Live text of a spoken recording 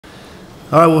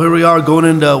All right, well, here we are going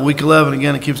into week 11.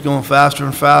 Again, it keeps going faster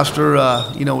and faster.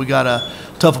 We got a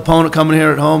tough opponent coming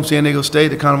here at home, San Diego State.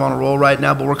 They're kind of on a roll right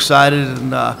now, but we're excited.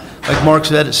 And like Mark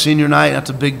said, it's senior night. That's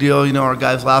a big deal. Our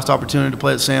guys' last opportunity to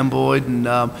play at Sam Boyd, and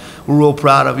we're real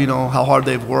proud of, how hard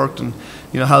they've worked and,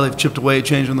 how they've chipped away,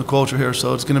 changing the culture here.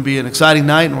 So it's going to be an exciting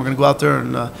night, and we're going to go out there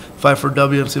and fight for a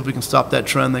W and see if we can stop that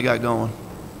trend they got going.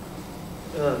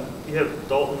 You have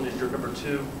Dalton as your number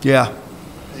 2. Yeah.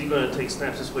 Is he going to take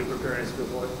snaps this week preparing as a good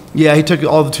boy? Yeah, he took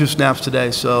all the 2 snaps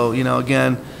today. So,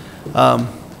 again,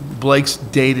 Blake's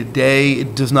day-to-day,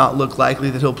 it does not look likely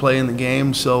that he'll play in the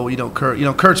game. So,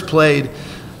 Kurt's played,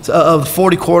 of the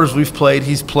 40 quarters we've played,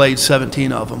 he's played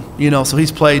 17 of them. So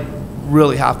he's played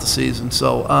really half the season.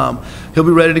 So he'll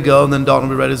be ready to go, and then Dalton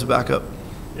will be ready as a backup.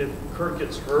 If Kurt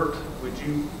gets hurt, would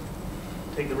you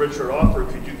take the red shirt off, or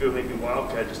could you go maybe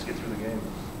Wildcat just to get through the game?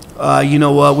 You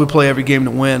know what? We play every game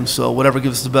to win, so whatever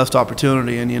gives us the best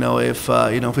opportunity. And if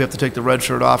we have to take the red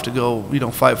shirt off to go,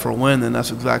 fight for a win, then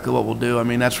that's exactly what we'll do. I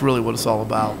mean, that's really what it's all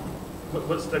about.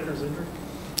 What's Decker's injury?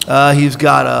 He's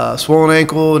got a swollen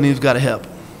ankle and he's got a hip.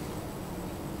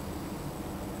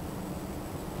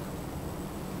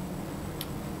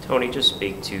 Tony, just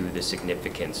speak to the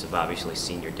significance of obviously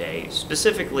senior day.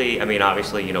 Specifically, I mean,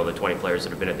 obviously, the 20 players that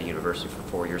have been at the university for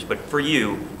 4 years, but for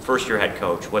you, first-year head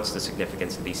coach, what's the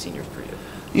significance of these seniors for you?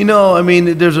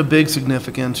 There's a big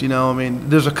significance,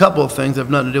 there's a couple of things that have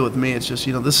nothing to do with me. It's just,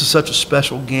 this is such a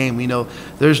special game.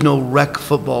 There's no rec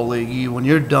football league. When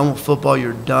you're done with football,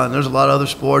 you're done. There's a lot of other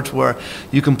sports where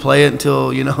you can play it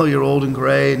until, you're old and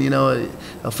gray. And,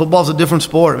 football's a different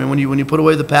sport. When you put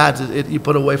away the pads, you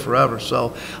put it away forever.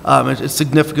 So it's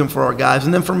significant for our guys.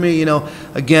 And then for me,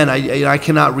 again, I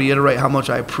cannot reiterate how much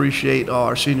I appreciate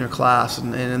our senior class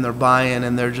and their buy-in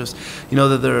and their just,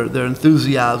 their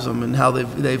enthusiasm and how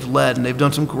they've led, and they've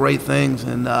done some great things,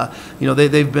 and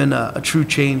they've been a true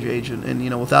change agent,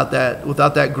 and without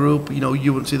that group,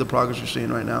 you wouldn't see the progress you're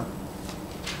seeing right now.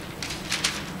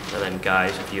 And then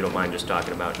guys, if you don't mind just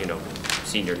talking about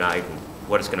senior night and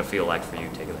what it's going to feel like for you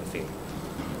taking that field.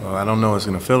 Well, I don't know what it's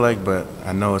going to feel like, but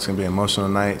I know it's going to be an emotional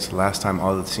night. It's the last time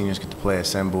all the seniors get to play at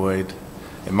Sam Boyd.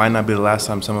 It might not be the last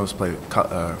time some of us play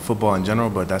football in general,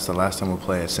 but that's the last time we'll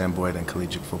play at Sam Boyd and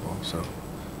collegiate football. So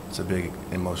it's a big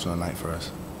emotional night for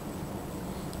us.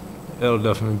 It'll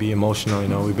definitely be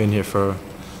emotional. We've been here for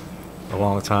a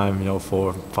long time, 4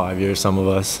 or 5 years, some of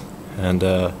us, and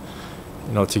to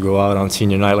go out on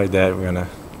senior night like that, we're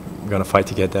gonna fight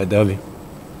to get that W.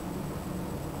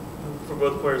 For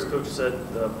both players, Coach said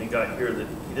when he got here that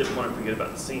he didn't want to forget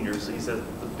about the seniors. So he said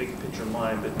the big picture in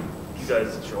mind, but you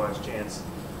guys, it's your last chance.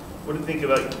 What do you think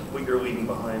about what you're leaving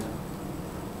behind?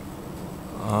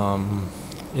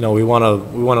 We want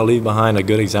to leave behind a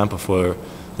good example for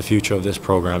the future of this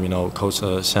program. Coach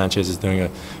Sanchez is doing a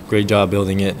great job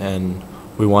building it, and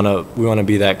we want to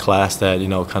be that class that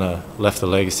kind of left a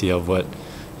legacy of what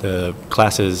the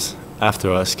classes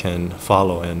after us can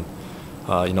follow and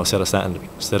set a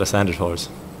standard for us.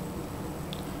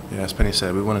 Yeah, as Penny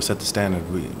said, we want to set the standard.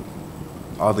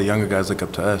 All the younger guys look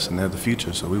up to us, and they're the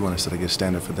future. So we want to set a good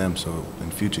standard for them. So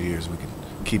in future years, we can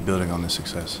keep building on this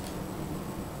success.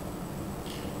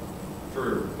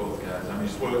 For both guys,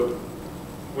 just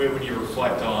when you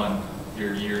reflect on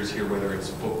your years here, whether it's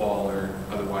football or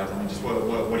otherwise, just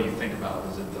what do you think about?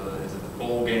 Is it the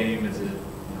bowl game? Is it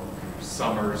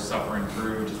summer suffering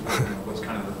through? Just what's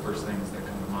kind of the first things that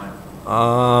come to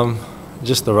mind?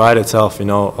 Just the ride itself.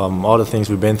 All the things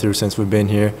we've been through since we've been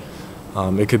here.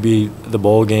 It could be the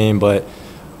bowl game, but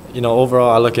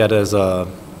overall, I look at it as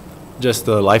just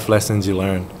the life lessons you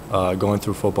learn going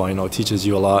through football. It teaches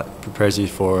you a lot, prepares you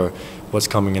for what's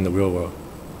coming in the real world.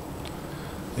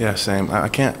 Yeah, same. I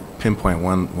can't pinpoint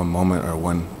one moment or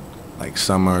one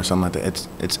summer or something like that.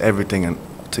 It's everything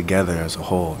together as a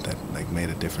whole that made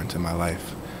a difference in my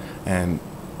life, and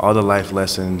all the life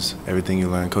lessons, everything you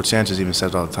learn. Coach Sanchez even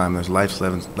says all the time, there's life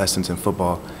lessons in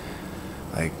football.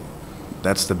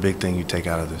 That's the big thing you take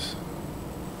out of this.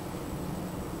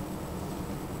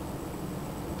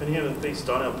 Penny, you haven't faced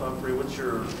Donnell Pumphrey. What's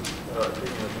your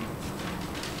opinion of him?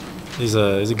 He's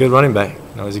a good running back.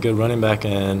 He's a good running back,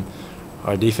 and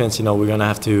our defense, we're gonna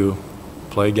have to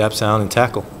play gap sound and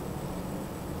tackle.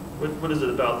 What is it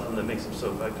about him that makes him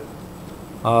so effective?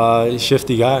 He's a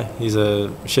shifty guy. He's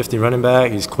a shifty running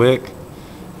back. He's quick,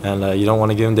 and you don't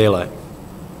want to give him daylight.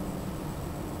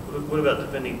 What about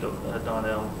defending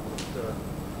Donnell?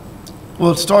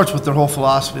 Well, it starts with their whole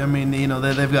philosophy. I mean, you know,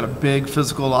 they've got a big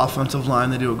physical offensive line.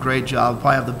 They do a great job.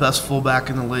 Probably have the best fullback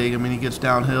in the league. I mean, he gets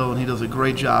downhill and he does a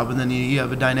great job. And then you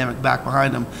have a dynamic back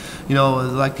behind him. You know,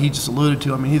 like he just alluded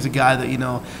to. I mean, he's a guy that, you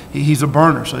know, he's a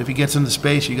burner. So if he gets into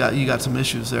space, you got some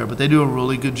issues there. But they do a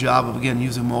really good job of, again,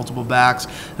 using multiple backs,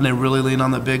 and they really lean on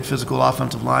the big physical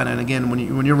offensive line. And again,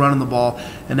 when you're running the ball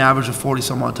an average of 40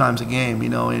 some odd times a game, you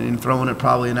know, and throwing it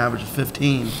probably an average of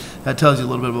 15, that tells you a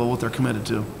little bit about what they're committed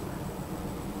to.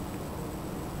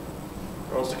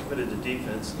 We're also committed to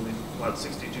defense, and we've allowed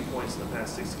 62 points in the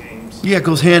past 6 games. Yeah, it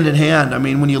goes hand in hand. I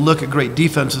mean, when you look at great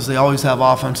defenses, they always have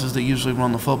offenses that usually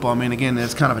run the football. I mean, again,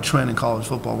 it's kind of a trend in college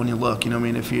football when you look. You know, I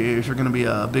mean, if you're going to be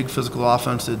a big physical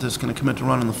offense that's going to commit to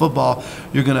running the football,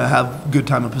 you're going to have good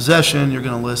time of possession. You're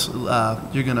going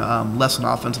to lessen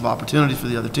offensive opportunities for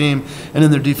the other team, and then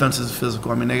their defense is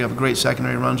physical. I mean, they have great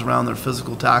secondary runs around. They're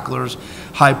physical tacklers,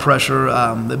 high pressure.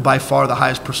 By far the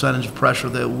highest percentage of pressure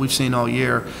that we've seen all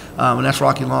year, and that's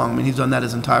Rocky Long. I mean, he's done that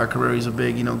his entire career. He's a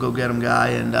big, you know, go-get-him guy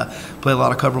and play a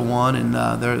lot of cover one, and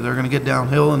they're going to get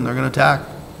downhill and they're going to attack.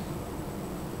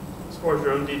 As far as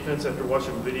your own defense, after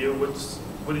watching video,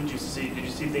 what did you see? Did you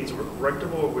see things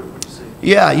rectable, or what did you see?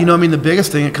 Yeah, you know, I mean, the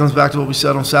biggest thing, it comes back to what we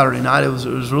said on Saturday night. It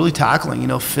was really tackling, you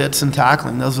know, fits and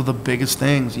tackling. Those are the biggest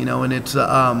things, you know, and it's,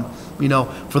 you know,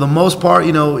 for the most part,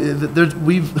 you know,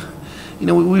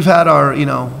 we've had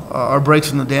our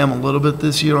breaks in the dam a little bit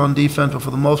this year on defense, but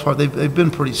for the most part, they've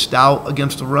been pretty stout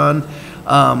against the run.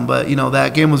 But you know,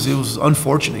 that game was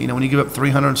unfortunate. You know, when you give up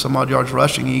 300 and some odd yards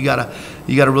rushing, you gotta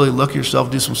really look at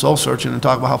yourself, do some soul searching, and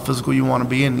talk about how physical you want to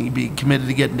be, and you be committed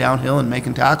to getting downhill and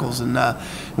making tackles. And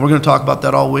we're going to talk about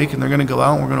that all week, and they're going to go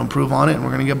out and we're going to improve on it, and we're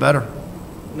going to get better.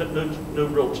 No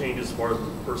real changes as far as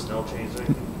personnel changes or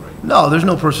anything, right? No, there's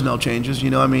no personnel changes. You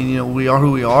know, I mean, you know, we are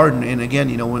who we are, and again,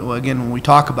 you know, when we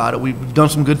talk about it, we've done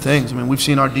some good things. I mean, we've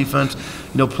seen our defense,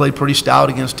 you know, play pretty stout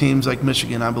against teams like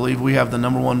Michigan. I believe we have the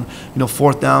 #1, you know,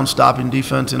 4th down stopping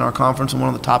defense in our conference and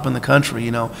one of the top in the country.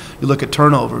 You know, you look at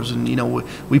turnovers, and you know,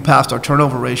 we passed our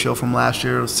turnover ratio from last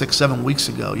year 6-7 weeks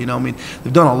ago. You know, I mean,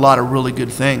 they've done a lot of really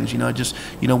good things. You know, just,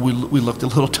 you know, we looked a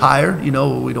little tired. You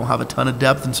know, we don't have a ton of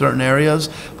depth in certain areas,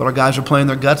 but our guys are playing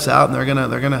their guts out, and they're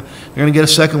gonna get a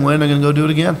second win. They're gonna go do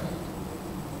it again.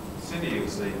 Cindy, it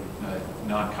was a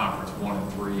non-conference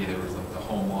 1-3. There was like the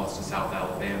home loss to South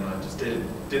Alabama. Just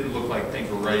didn't look like things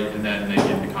were right, and then they get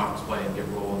into conference play and get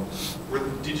rolling.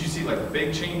 Did you see like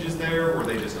big changes there? Were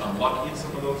they just unlucky in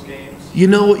some of those games? You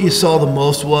know what you saw the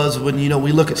most was when, you know,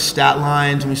 we look at stat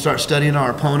lines and we start studying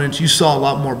our opponents. You saw a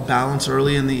lot more balance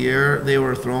early in the year. They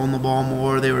were throwing the ball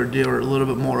more. They were a little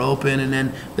bit more open, and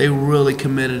then they really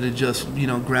committed to just, you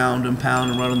know, ground and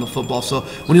pound and running the football. So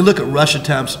when you look at rush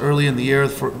attempts early in the year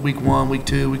for week 1, week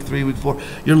 2, week 3, week 4,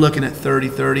 you're looking at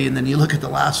 30, and then you look at the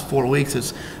last 4 weeks,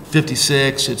 it's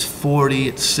 56, it's 40,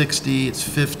 it's 60, it's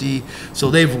 50.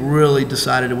 So they've really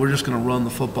decided that we're just going to run the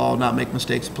football, not make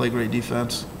mistakes, play great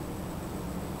defense.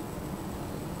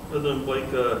 Other than Blake,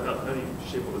 how do you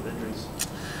shape up with injuries?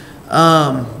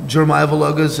 Jeremiah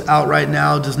Valoga's out right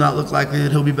now. Does not look likely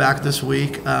that he'll be back this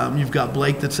week. You've got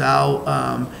Blake that's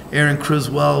out. Aaron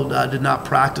Criswell did not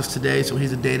practice today, so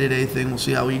he's a day-to-day thing. We'll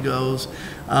see how he goes.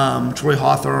 Troy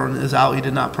Hawthorne is out. He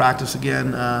did not practice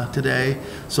again today,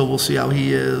 so we'll see how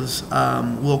he is.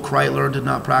 Will Kreitler did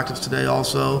not practice today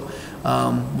also.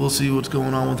 We'll see what's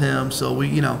going on with him. So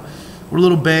we're a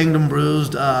little banged and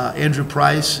bruised. Andrew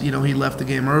Price, you know, he left the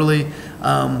game early.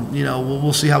 You know,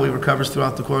 we'll see how he recovers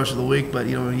throughout the course of the week. But,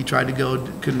 you know, he tried to go,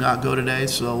 could not go today.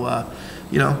 So,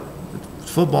 you know,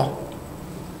 it's football.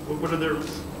 What are their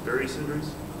various injuries?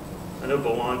 I know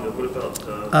Bolonga. What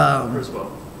about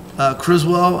Criswell?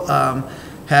 Criswell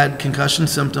had concussion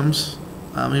symptoms.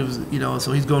 He was, you know,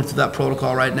 so he's going through that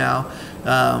protocol right now.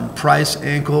 Price,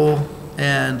 ankle,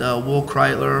 and Will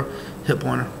Kreitler, hip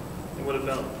pointer. And what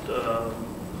about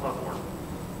Hawthorne?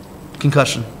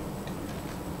 Concussion.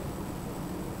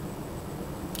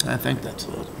 I think that's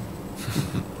it.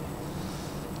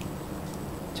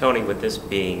 Tony, with this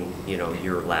being, you know,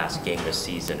 your last game this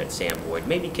season at Sam Boyd,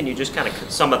 maybe can you just kind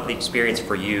of sum up the experience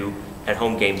for you at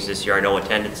home games this year? I know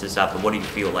attendance is up, but what do you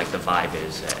feel like the vibe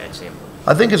is at Sam Boyd?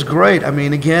 I think it's great. I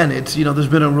mean, again, it's, you know, there's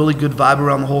been a really good vibe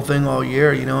around the whole thing all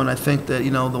year, you know, and I think that,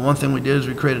 you know, the one thing we did is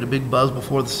we created a big buzz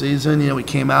before the season. You know, we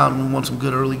came out and we won some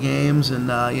good early games, and,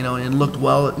 you know, and looked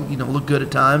well, you know, looked good at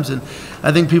times. And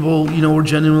I think people, you know, were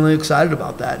genuinely excited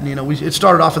about that. And, you know, it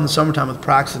started off in the summertime with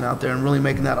practicing out there and really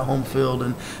making that a home field.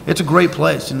 And it's a great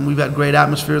place, and we've had great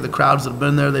atmosphere. The crowds that have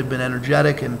been there, they've been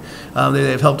energetic, and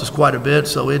they've helped us quite a bit.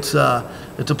 So it's a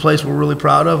place we're really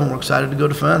proud of, and we're excited to go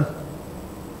defend.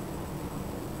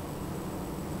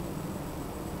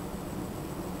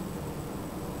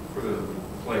 for the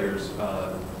players,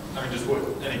 I mean, just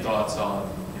any thoughts on,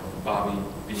 Bobby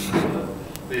being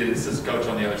the assistant coach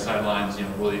on the other sidelines?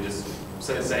 Will you just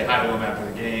say hi to him after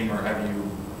the game, or have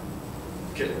you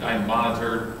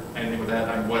monitored anything with that?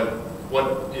 I mean,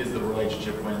 what is the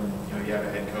relationship when you have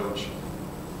a head coach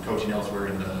coaching elsewhere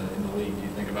in the league? Do you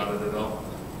think about it at all?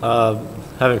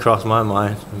 Haven't crossed my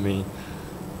mind. I mean,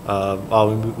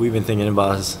 all we've been thinking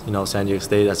about is San Diego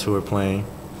State. That's who we're playing,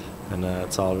 and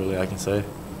that's all really I can say.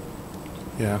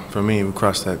 Yeah, for me, we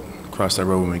cross that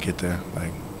road when we get there.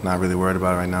 Like, not really worried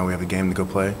about it right now. We have a game to go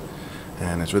play,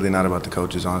 and it's really not about the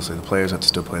coaches. Honestly, the players have to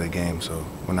still play the game, so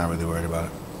we're not really worried about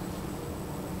it.